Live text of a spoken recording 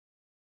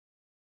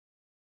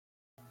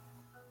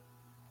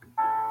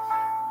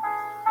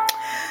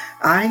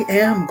I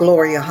am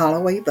Gloria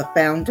Holloway, the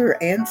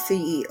founder and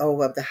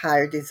CEO of the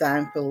Higher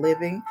Design for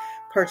Living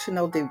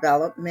personal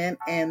development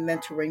and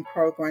mentoring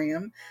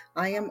program.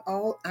 I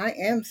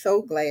am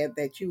so glad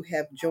that you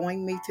have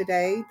joined me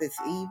today, this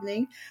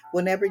evening.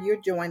 Whenever you're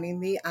joining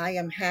me, I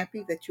am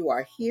happy that you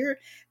are here,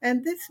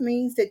 and this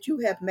means that you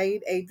have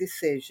made a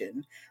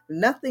decision.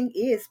 Nothing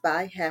is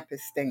by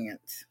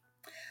happenstance.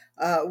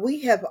 We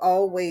have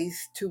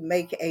always to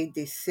make a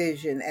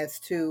decision as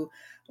to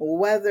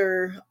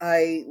whether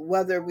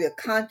we're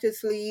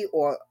consciously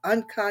or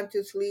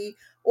unconsciously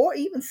or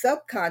even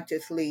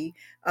subconsciously,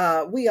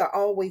 we are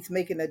always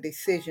making a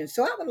decision.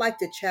 So I would like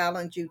to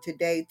challenge you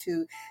today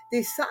to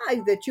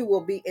decide that you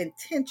will be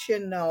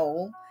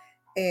intentional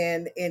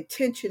and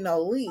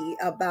intentionally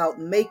about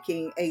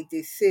making a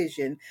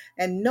decision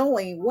and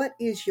knowing what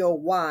is your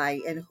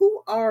why and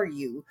who are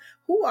you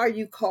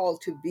called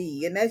to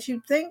be. And as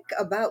you think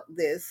about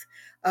this,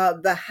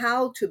 the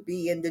how to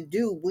be and the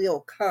do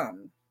will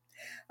come.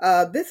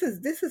 This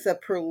is a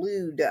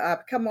prelude.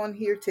 I've come on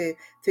here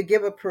to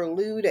give a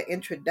prelude, an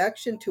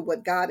introduction to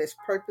what God has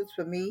purposed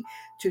for me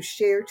to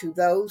share to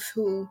those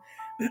who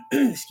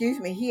excuse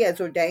me, he has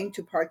ordained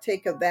to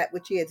partake of that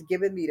which he has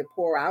given me to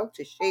pour out,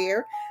 to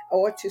share,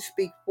 or to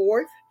speak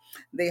forth.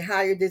 The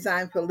Higher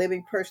Design for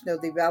Living personal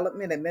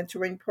development and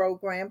mentoring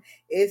program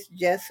is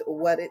just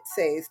what it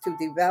says, to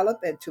develop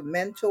and to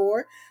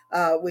mentor,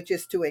 which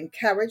is to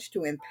encourage,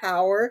 to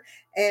empower,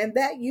 and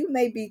that you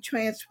may be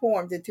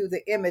transformed into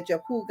the image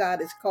of who God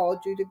has called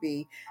you to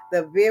be,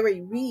 the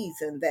very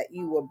reason that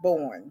you were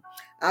born.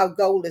 Our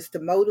goal is to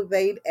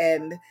motivate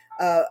and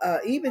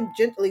even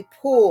gently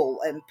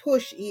pull and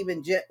push,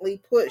 even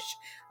gently push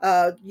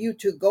you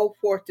to go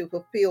forth to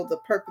fulfill the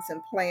purpose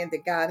and plan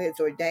that God has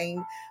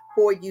ordained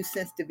for you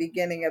since the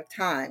beginning of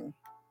time.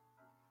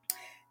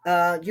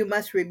 You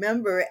must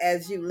remember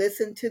as you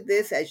listen to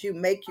this, as you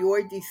make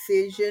your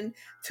decision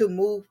to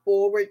move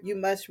forward, you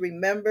must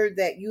remember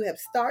that you have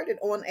started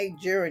on a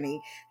journey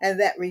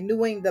and that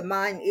renewing the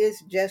mind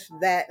is just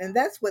that. And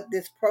that's what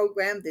this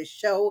program, this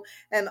show,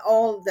 and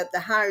all that the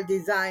Higher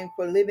Design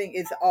for Living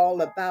is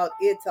all about.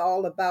 It's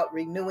all about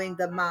renewing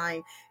the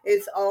mind,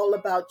 it's all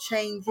about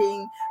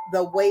changing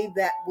the way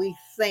that we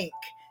think.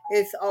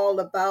 It's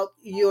all about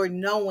your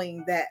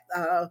knowing that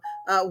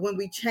when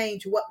we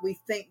change what we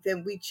think,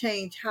 then we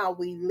change how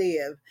we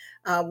live.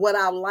 What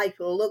our life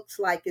looks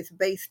like is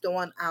based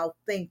on our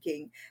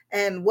thinking,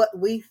 and what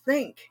we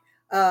think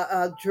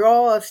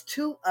draws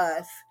to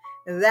us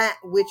that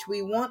which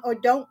we want or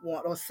don't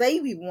want, or say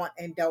we want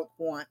and don't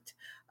want.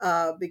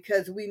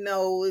 Because we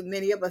know,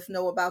 many of us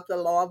know about the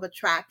law of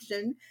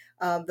attraction.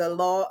 The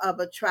law of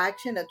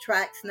attraction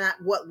attracts not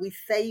what we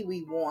say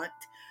we want,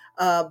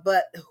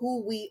 but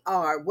who we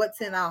are,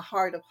 what's in our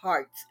heart of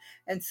hearts.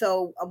 And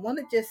so I want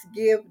to just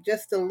give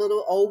just a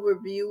little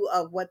overview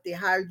of what the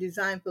Higher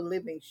Design for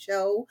Living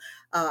show,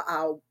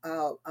 our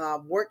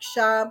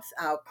workshops,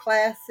 our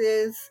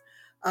classes,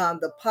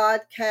 the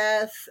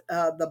podcasts,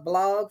 the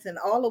blogs, and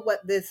all of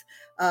what this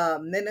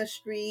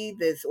ministry,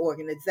 this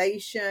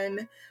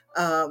organization,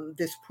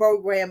 this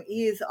program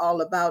is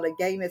all about.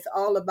 Again, it's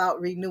all about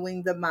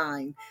renewing the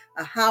mind,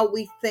 how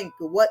we think,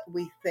 what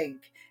we think,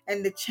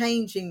 and the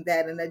changing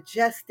that and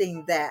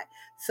adjusting that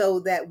so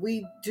that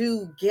we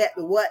do get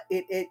what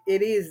it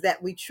is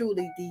that we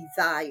truly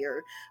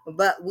desire.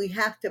 But we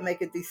have to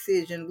make a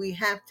decision. We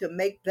have to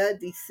make the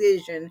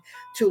decision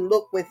to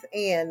look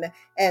within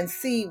and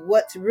see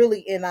what's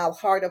really in our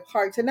heart of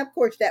hearts. And of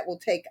course, that will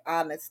take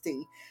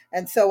honesty.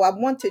 And so I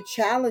want to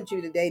challenge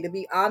you today to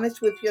be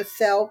honest with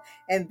yourself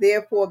and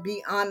therefore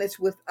be honest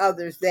with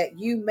others, that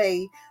you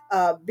may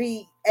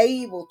be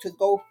able to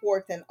go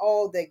forth in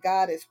all that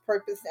God has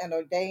purposed and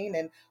ordained,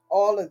 and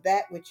all of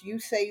that which you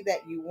say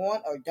that you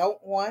want or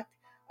don't want.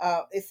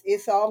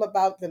 It's all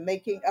about the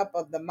making up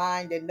of the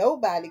mind, and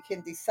nobody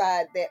can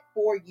decide that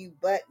for you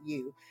but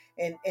you.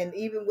 And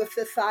even with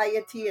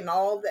society and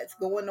all that's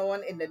going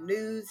on in the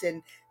news,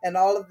 and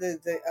all of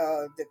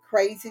the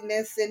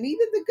craziness and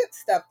even the good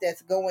stuff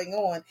that's going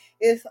on,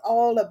 it's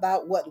all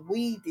about what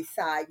we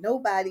decide.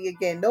 Nobody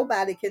can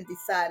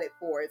decide it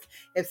for us.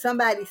 If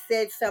somebody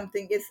said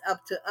something, it's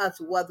up to us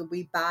whether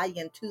we buy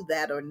into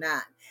that or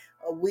not.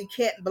 We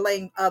can't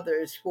blame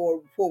others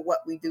for what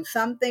we do.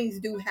 Some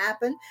things do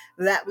happen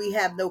that we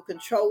have no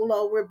control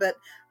over, but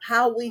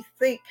how we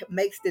think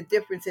makes the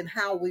difference in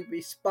how we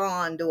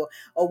respond, or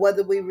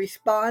whether we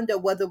respond or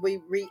whether we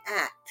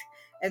react.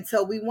 And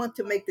so we want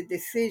to make the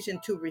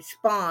decision to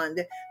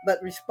respond,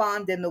 but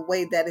respond in the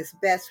way that is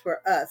best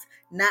for us,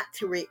 not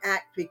to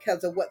react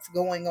because of what's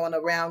going on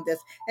around us.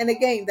 And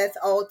again, that's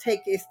all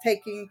takes us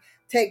to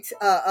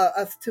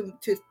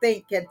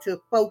think and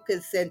to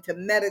focus and to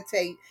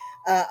meditate,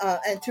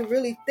 and to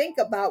really think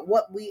about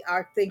what we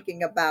are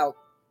thinking about.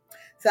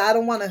 So I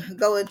don't want to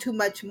go into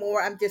much more.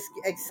 I'm just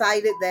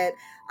excited that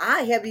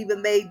I have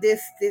even made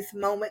this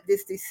moment,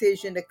 this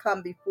decision to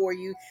come before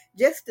you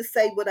just to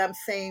say what I'm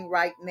saying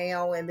right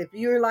now. And if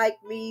you're like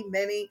me,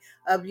 many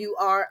of you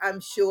are, I'm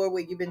sure,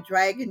 where you've been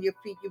dragging your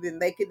feet, you've been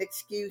making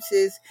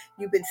excuses,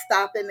 you've been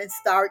stopping and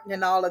starting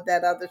and all of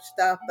that other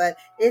stuff. But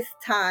it's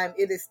time.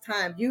 It is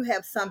time. You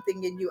have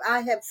something in you.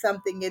 I have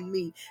something in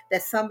me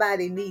that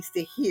somebody needs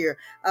to hear.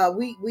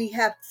 We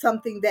have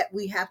something that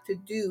we have to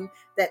do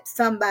that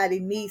somebody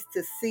needs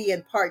to see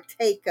and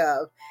partake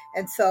of.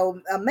 And so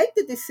make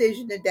the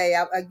decision today.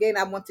 Again,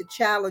 I want to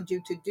challenge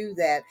you to do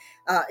that.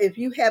 If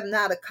you have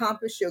not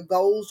accomplished your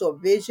goals or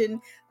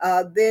vision,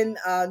 then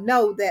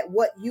know that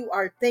what you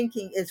are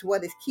thinking is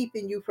what is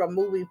keeping you from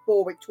moving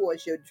forward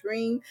towards your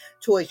dream,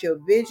 towards your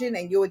vision,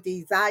 and your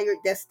desired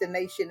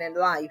destination in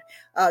life.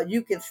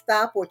 You can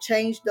stop or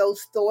change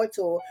those thoughts,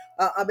 or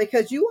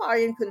because you are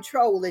in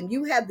control and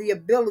you have the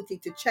ability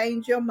to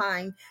change your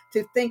mind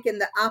to think in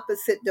the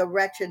opposite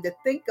direction, to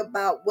think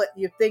about what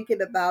you're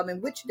thinking about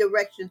and which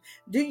direction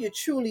do you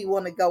truly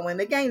want to go in.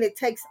 Again, it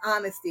takes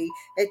honesty.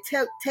 It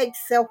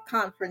takes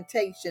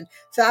self-confrontation.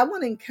 So I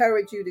want to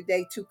encourage you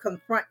today to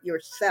confront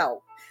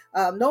yourself.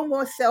 No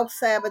more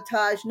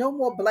self-sabotage, no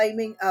more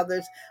blaming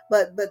others,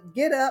 but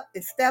get up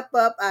and step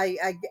up.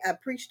 I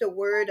preached a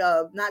word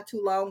not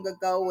too long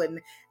ago,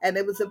 and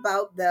it was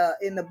about the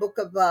in the book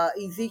of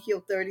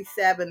Ezekiel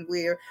 37,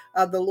 where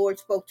the Lord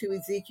spoke to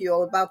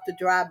Ezekiel about the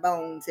dry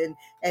bones,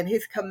 and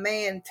his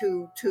command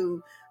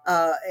to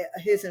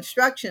his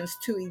instructions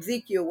to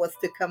Ezekiel was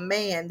to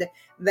command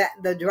that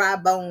the dry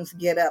bones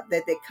get up,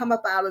 that they come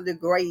up out of the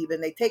grave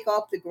and they take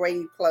off the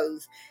grave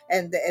clothes.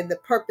 And the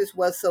purpose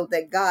was so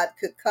that God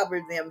could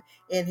cover them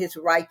in his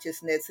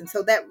righteousness. And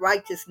so that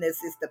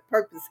righteousness is the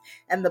purpose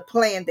and the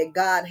plan that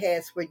God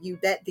has for you,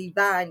 that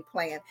divine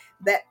plan,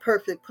 that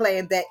perfect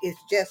plan that is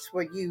just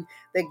for you,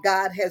 that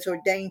God has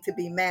ordained to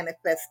be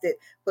manifested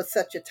for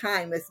such a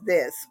time as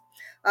this.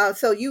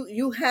 So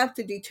you have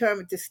to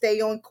determine to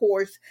stay on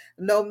course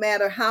no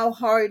matter how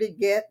hard it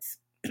gets.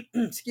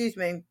 Excuse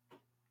me.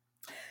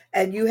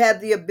 And you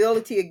have the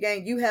ability,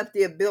 again, you have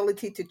the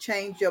ability to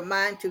change your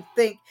mind to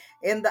think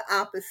in the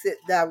opposite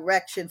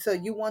direction. So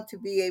you want to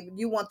be able,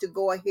 you want to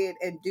go ahead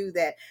and do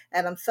that.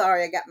 And I'm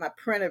sorry, I got my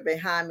printer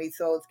behind me,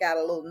 so it's got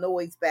a little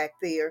noise back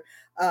there.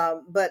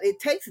 But it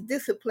takes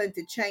discipline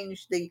to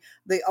change the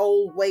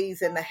old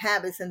ways and the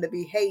habits and the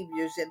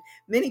behaviors. And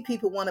many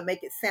people want to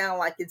make it sound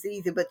like it's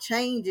easy, but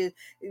change is,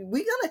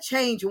 we're going to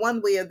change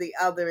one way or the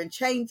other, and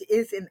change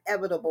is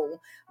inevitable.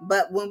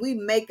 But when we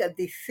make a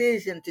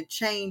decision to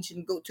change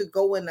and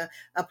go in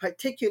a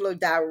particular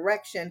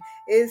direction,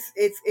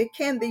 it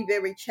can be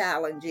very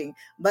challenging.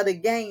 But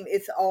again,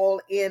 it's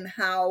all in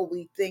how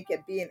we think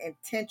and being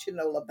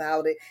intentional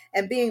about it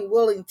and being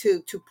willing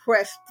to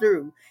press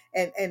through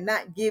and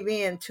not give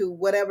in to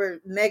whatever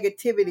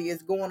negativity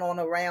is going on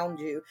around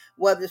you,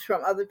 whether it's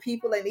from other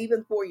people and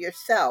even for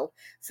yourself.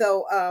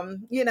 So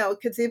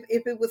because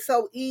if it was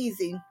so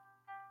easy,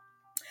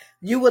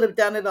 you would have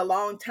done it a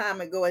long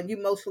time ago, and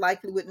you most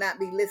likely would not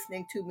be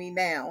listening to me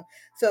now.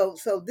 So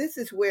this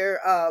is where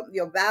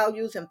your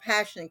values and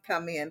passion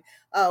come in.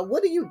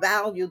 What do you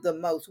value the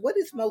most? What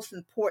is most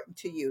important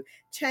to you?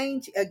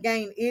 Change,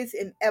 again, is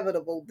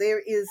inevitable. There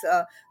is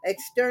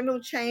external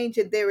change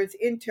and there is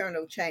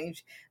internal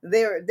change.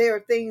 There are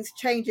things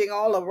changing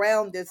all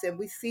around us, and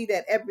we see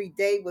that every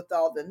day with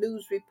all the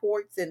news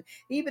reports, and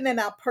even in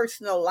our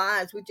personal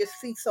lives, we just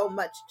see so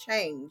much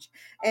change.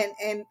 And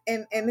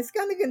it's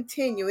going to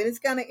continue, and it's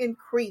going to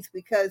increase,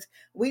 because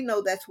we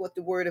know that's what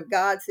the word of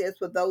God says.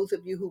 For those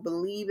of you who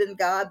believe in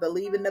God,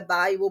 believe in the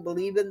Bible,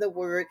 believe in the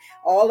word,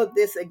 all of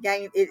this,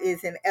 again, it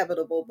is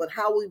inevitable. But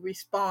how we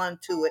respond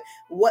to it,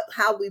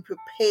 how we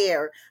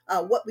prepare,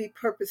 what we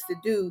purpose to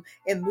do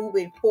in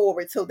moving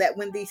forward, so that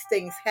when these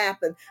things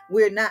happen,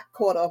 we're not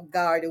caught off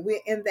guard and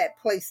we're in that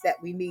place that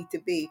we need to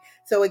be.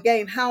 So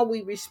again, how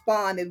we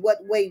respond and what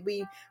way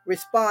we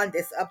respond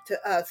is up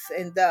to us.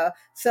 And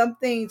some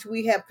things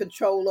we have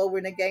control over,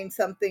 and again,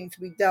 some things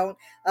we don't.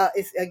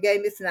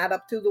 It's not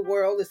up to the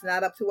world. It's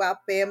not up to our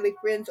family,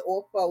 friends,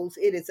 or foes.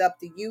 It is up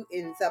to you.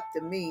 It is up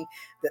to me.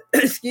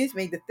 Excuse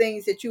me, the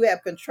things that you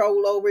have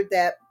control over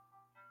that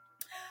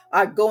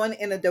are going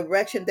in a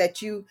direction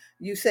that you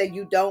say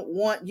you don't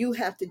want, you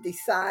have to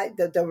decide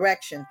the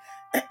direction.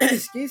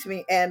 Excuse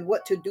me, and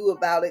what to do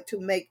about it to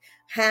make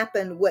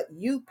happen what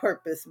you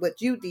purpose, what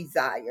you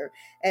desire.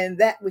 And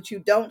that which you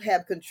don't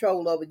have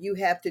control over, you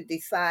have to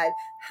decide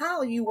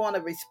how you want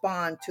to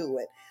respond to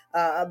it.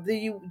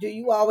 Do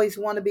you always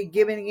want to be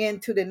giving in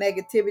to the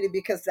negativity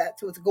because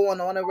that's what's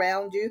going on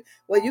around you?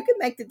 Well, you can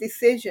make the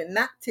decision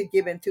not to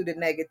give in to the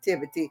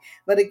negativity,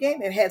 but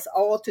again, it has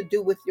all to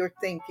do with your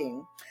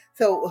thinking.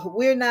 So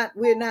we're not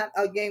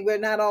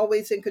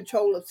always in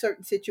control of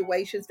certain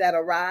situations that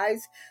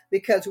arise,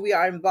 because we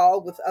are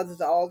involved with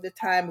others all the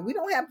time. We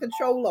don't have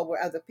control over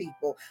other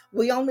people.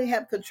 We only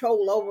have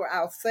control over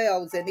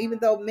ourselves. And even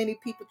though many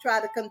people try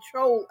to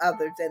control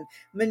others and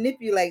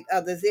manipulate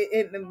others,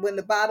 when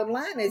the bottom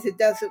line is it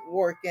doesn't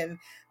work. And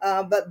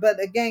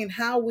but again,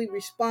 how we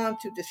respond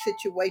to the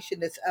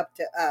situation is up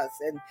to us,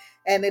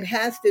 and it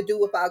has to do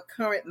with our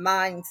current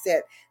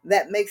mindset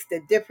that makes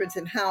the difference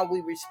in how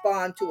we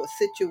respond to a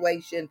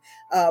situation,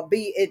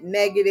 be it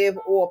negative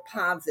or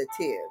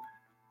positive.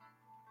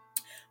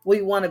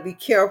 We want to be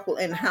careful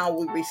in how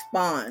we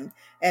respond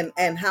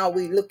and how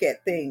we look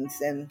at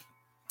things, and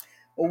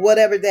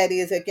whatever that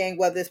is, again,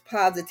 whether it's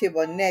positive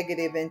or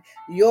negative. And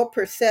your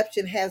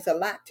perception has a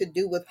lot to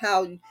do with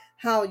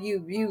how you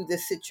view the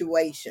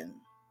situation.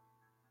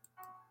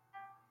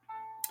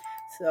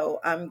 So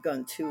I'm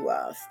going to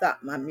stop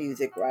my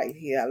music right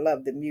here. I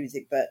love the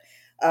music, but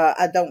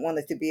I don't want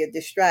it to be a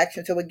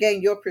distraction. So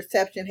again, your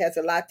perception has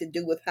a lot to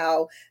do with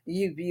how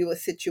you view a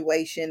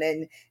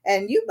situation,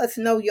 and you must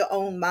know your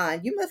own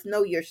mind. You must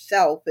know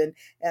yourself, and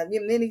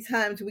many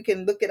times we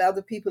can look at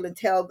other people and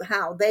tell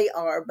how they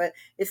are, but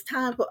it's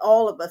time for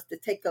all of us to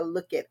take a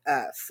look at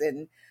us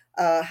and.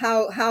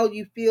 How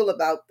you feel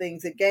about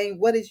things. Again,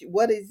 what is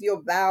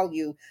your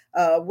value?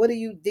 What do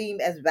you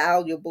deem as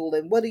valuable,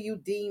 and what do you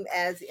deem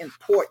as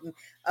important?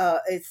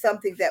 It's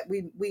something that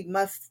we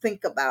must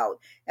think about.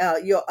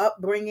 Your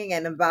upbringing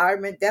and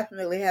environment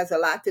definitely has a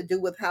lot to do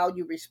with how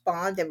you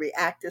respond and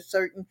react to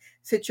certain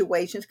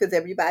situations, because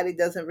everybody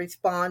doesn't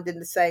respond in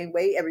the same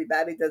way.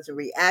 Everybody doesn't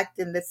react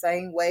in the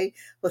same way.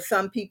 For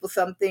some people,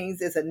 some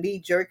things is a knee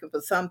jerk, and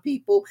for some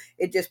people,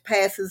 it just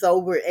passes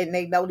over and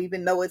they don't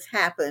even know it's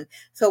happened.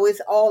 So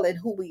it's all in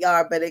who we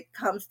are, but it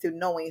comes to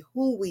knowing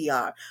who we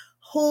are.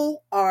 Who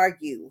are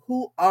you?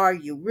 Who are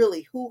you?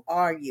 Really, who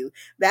are you?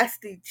 That's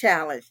the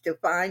challenge, to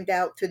find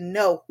out, to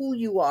know who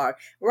you are.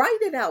 Write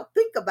it out.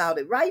 Think about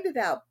it. Write it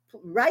out.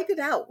 Write it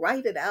out.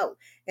 Write it out.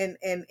 And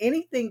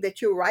anything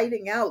that you're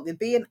writing out, and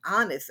being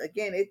honest.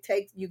 Again, it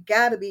takes, you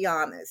got to be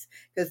honest,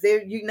 because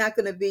there you're not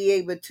going to be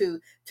able to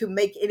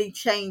make any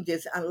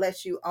changes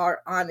unless you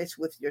are honest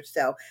with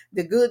yourself.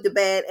 The good, the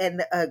bad, and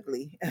the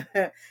ugly.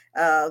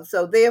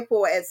 So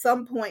therefore, at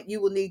some point,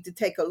 you will need to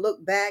take a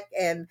look back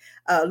at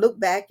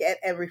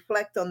and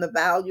reflect on the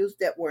values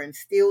that were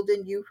instilled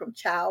in you from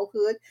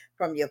childhood,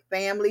 from your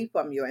family,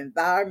 from your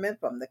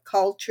environment, from the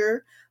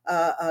culture.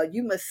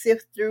 You must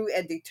sift through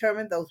and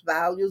determine those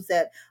values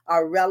that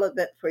are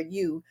relevant for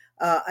you,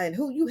 and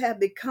who you have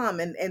become,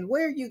 and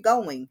where you're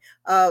going.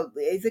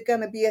 Is it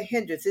going to be a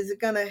hindrance? Is it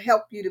going to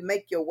help you to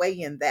make your way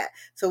in that?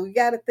 So we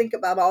got to think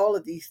about all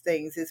of these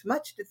things. It's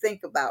much to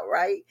think about,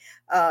 right?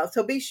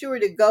 So be sure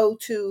to go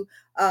to,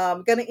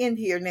 I'm going to end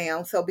here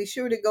now. So be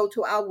sure to go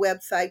to our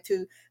website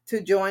to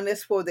join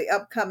us for the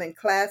upcoming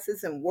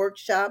classes and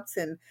workshops,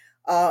 and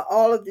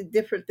all of the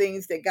different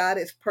things that God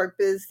has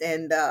purposed.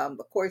 And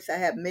of course, I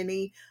have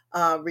many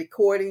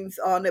recordings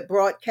on the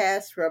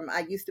broadcast from,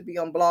 I used to be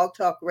on Blog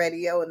Talk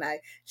Radio, and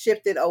I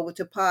shifted over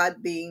to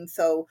Podbean.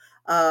 So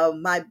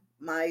my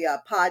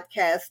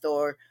podcast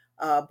or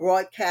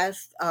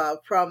broadcast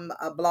from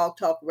Blog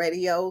Talk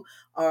Radio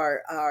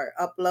are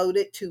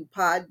uploaded to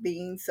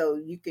Podbean, so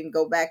you can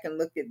go back and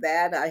look at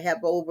that. I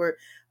have over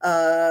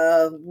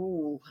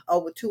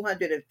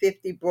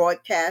 250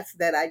 broadcasts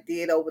that I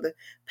did over the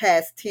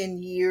past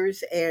 10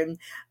 years, and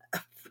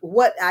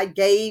what I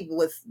gave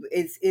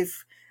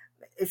is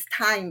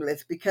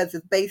timeless, because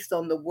it's based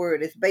on the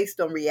word, it's based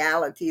on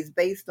reality, it's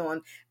based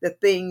on the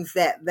things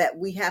that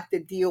we have to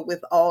deal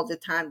with all the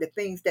time, the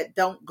things that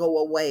don't go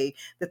away,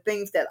 the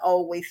things that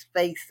always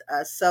face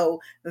us.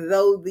 So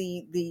though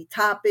the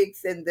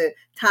topics and the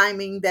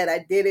timing that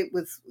I did it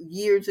was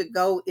years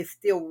ago, it's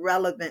still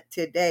relevant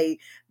today,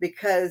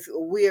 because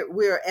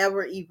we're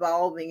ever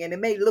evolving, and it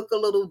may look a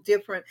little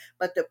different,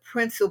 but the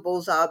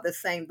principles are the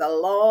same, the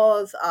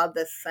laws are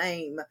the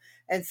same.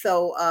 And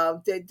so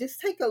just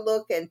take a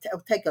look and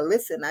take a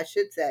listen, I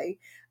should say,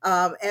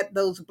 at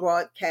those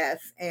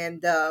broadcasts.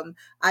 And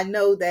I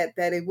know that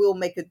it will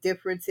make a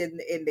difference in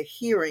the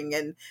hearing,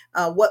 and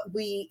what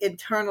we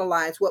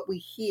internalize, what we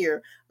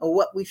hear, or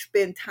what we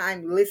spend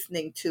time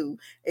listening to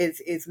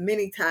is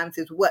many times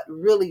is what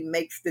really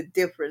makes the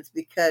difference,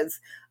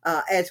 because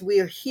as we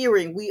are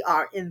hearing, we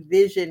are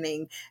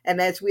envisioning. And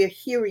as we are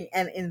hearing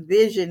and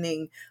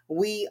envisioning,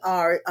 we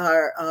are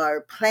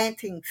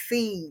planting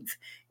seeds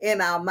in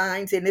our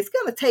minds, and it's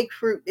going to take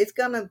fruit. It's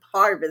going to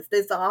harvest.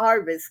 There's a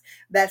harvest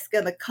that's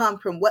going to come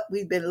from what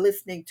we've been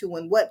listening to,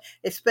 and what,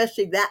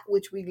 especially that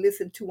which we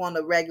listen to on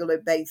a regular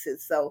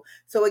basis. So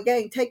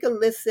again, take a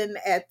listen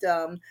at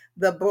the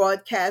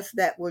broadcasts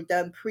that were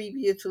done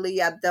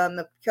previously. I've done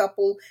a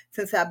couple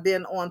since I've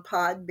been on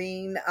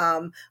Podbean,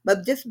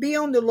 but just be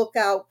on the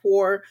lookout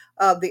for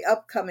the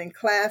upcoming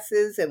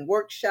classes and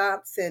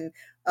workshops and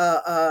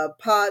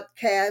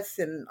podcasts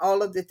and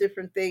all of the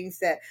different things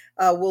that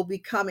will be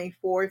coming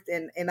forth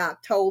in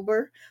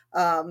October.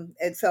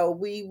 And so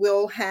we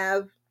will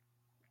have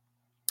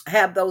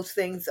those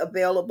things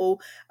available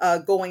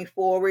going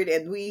forward.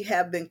 And we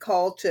have been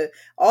called to,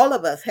 all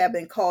of us have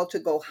been called to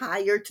go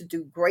higher, to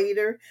do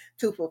greater,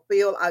 to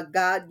fulfill our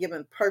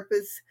God-given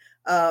purpose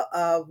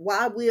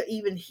why we're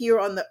even here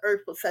on the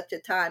earth for such a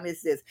time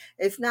as this.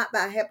 It's not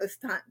by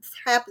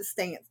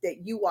happenstance that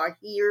you are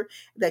here,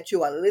 that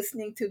you are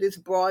listening to this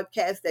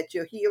broadcast, that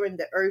you're here in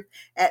the earth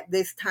at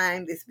this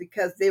time. It's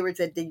because there is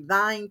a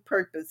divine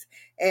purpose,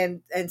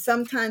 and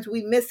sometimes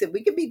we miss it.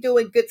 We could be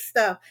doing good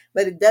stuff,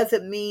 but it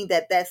doesn't mean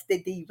that that's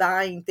the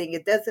divine thing.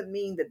 It doesn't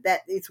mean that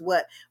that is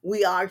what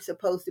we are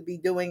supposed to be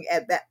doing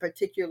at that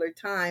particular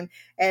time.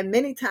 And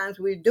many times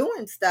we're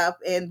doing stuff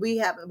and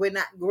we're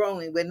not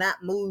growing, we're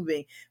not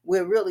moving,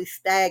 we're really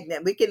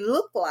stagnant. We can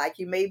look like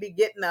you may be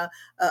getting a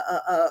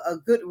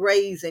good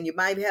raise, and you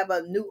might have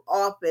a new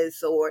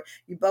office, or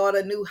you bought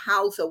a new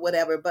house or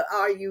whatever, but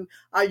are you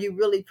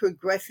really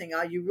progressing?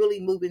 Are you really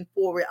moving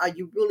forward? Are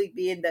you really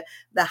being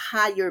the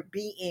higher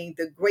being,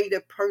 the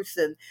greater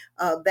person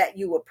that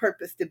you were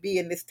purposed to be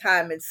in this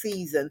time and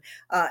season?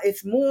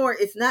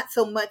 It's not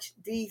so much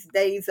these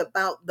days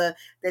about the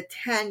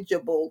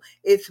tangible.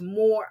 It's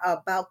more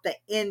about the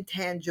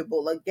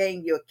intangible.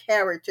 Again, your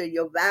character,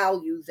 your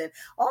values, and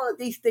all of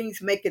these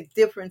things make a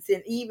difference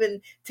in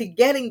even to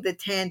getting the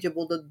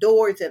tangible, the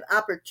doors and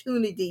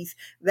opportunities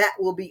that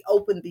will be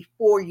open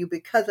before you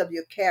because of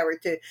your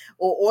character,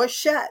 or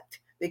shut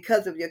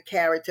because of your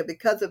character,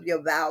 because of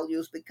your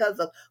values, because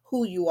of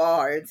who you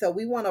are. And so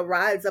we want to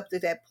rise up to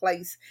that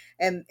place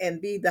and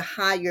be the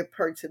higher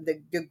person,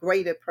 the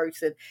greater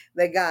person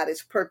that God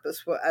has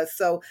purposed for us.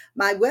 So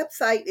my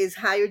website is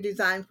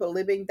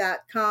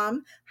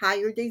higherdesignforliving.com.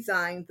 Higher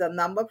design, the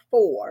number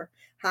four,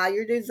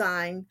 higher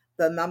design,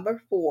 the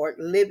number four,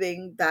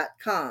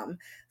 living.com.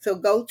 So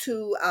go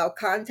to our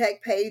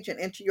contact page and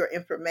enter your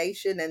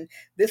information, and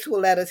this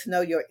will let us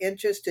know your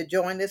interest to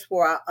join us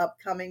for our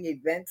upcoming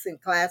events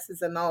and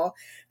classes and all,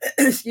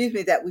 excuse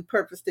me, that we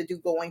purpose to do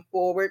going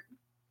forward.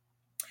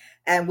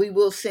 And we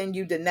will send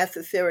you the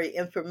necessary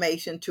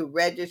information to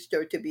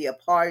register, to be a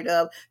part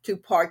of, to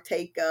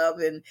partake of,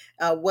 and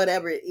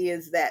whatever it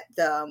is that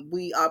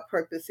we are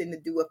purposing to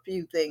do a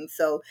few things.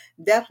 So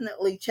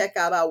definitely check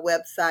out our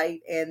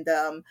website and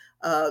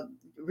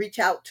reach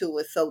out to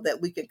us so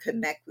that we can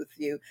connect with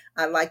you.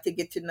 I like to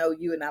get to know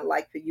you, and I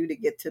like for you to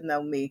get to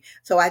know me.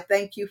 So I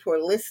thank you for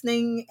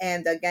listening.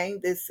 And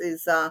again, this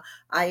is I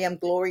am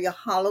Gloria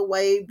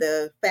Holloway,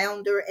 the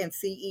founder and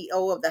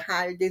CEO of the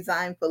Higher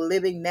Design for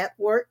Living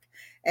Network.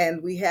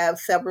 And we have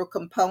several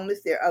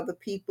components. There are other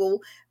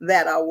people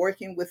that are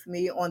working with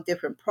me on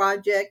different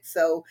projects.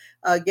 So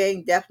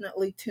again,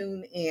 definitely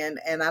tune in,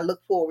 and I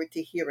look forward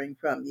to hearing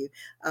from you.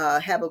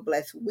 Have a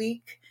blessed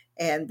week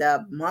and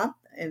month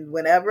and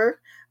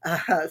whenever,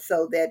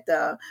 so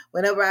that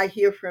whenever I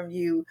hear from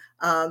you,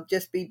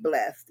 just be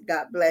blessed.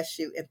 God bless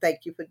you, and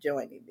thank you for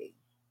joining me.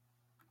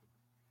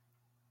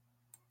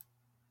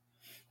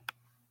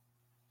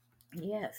 Yes.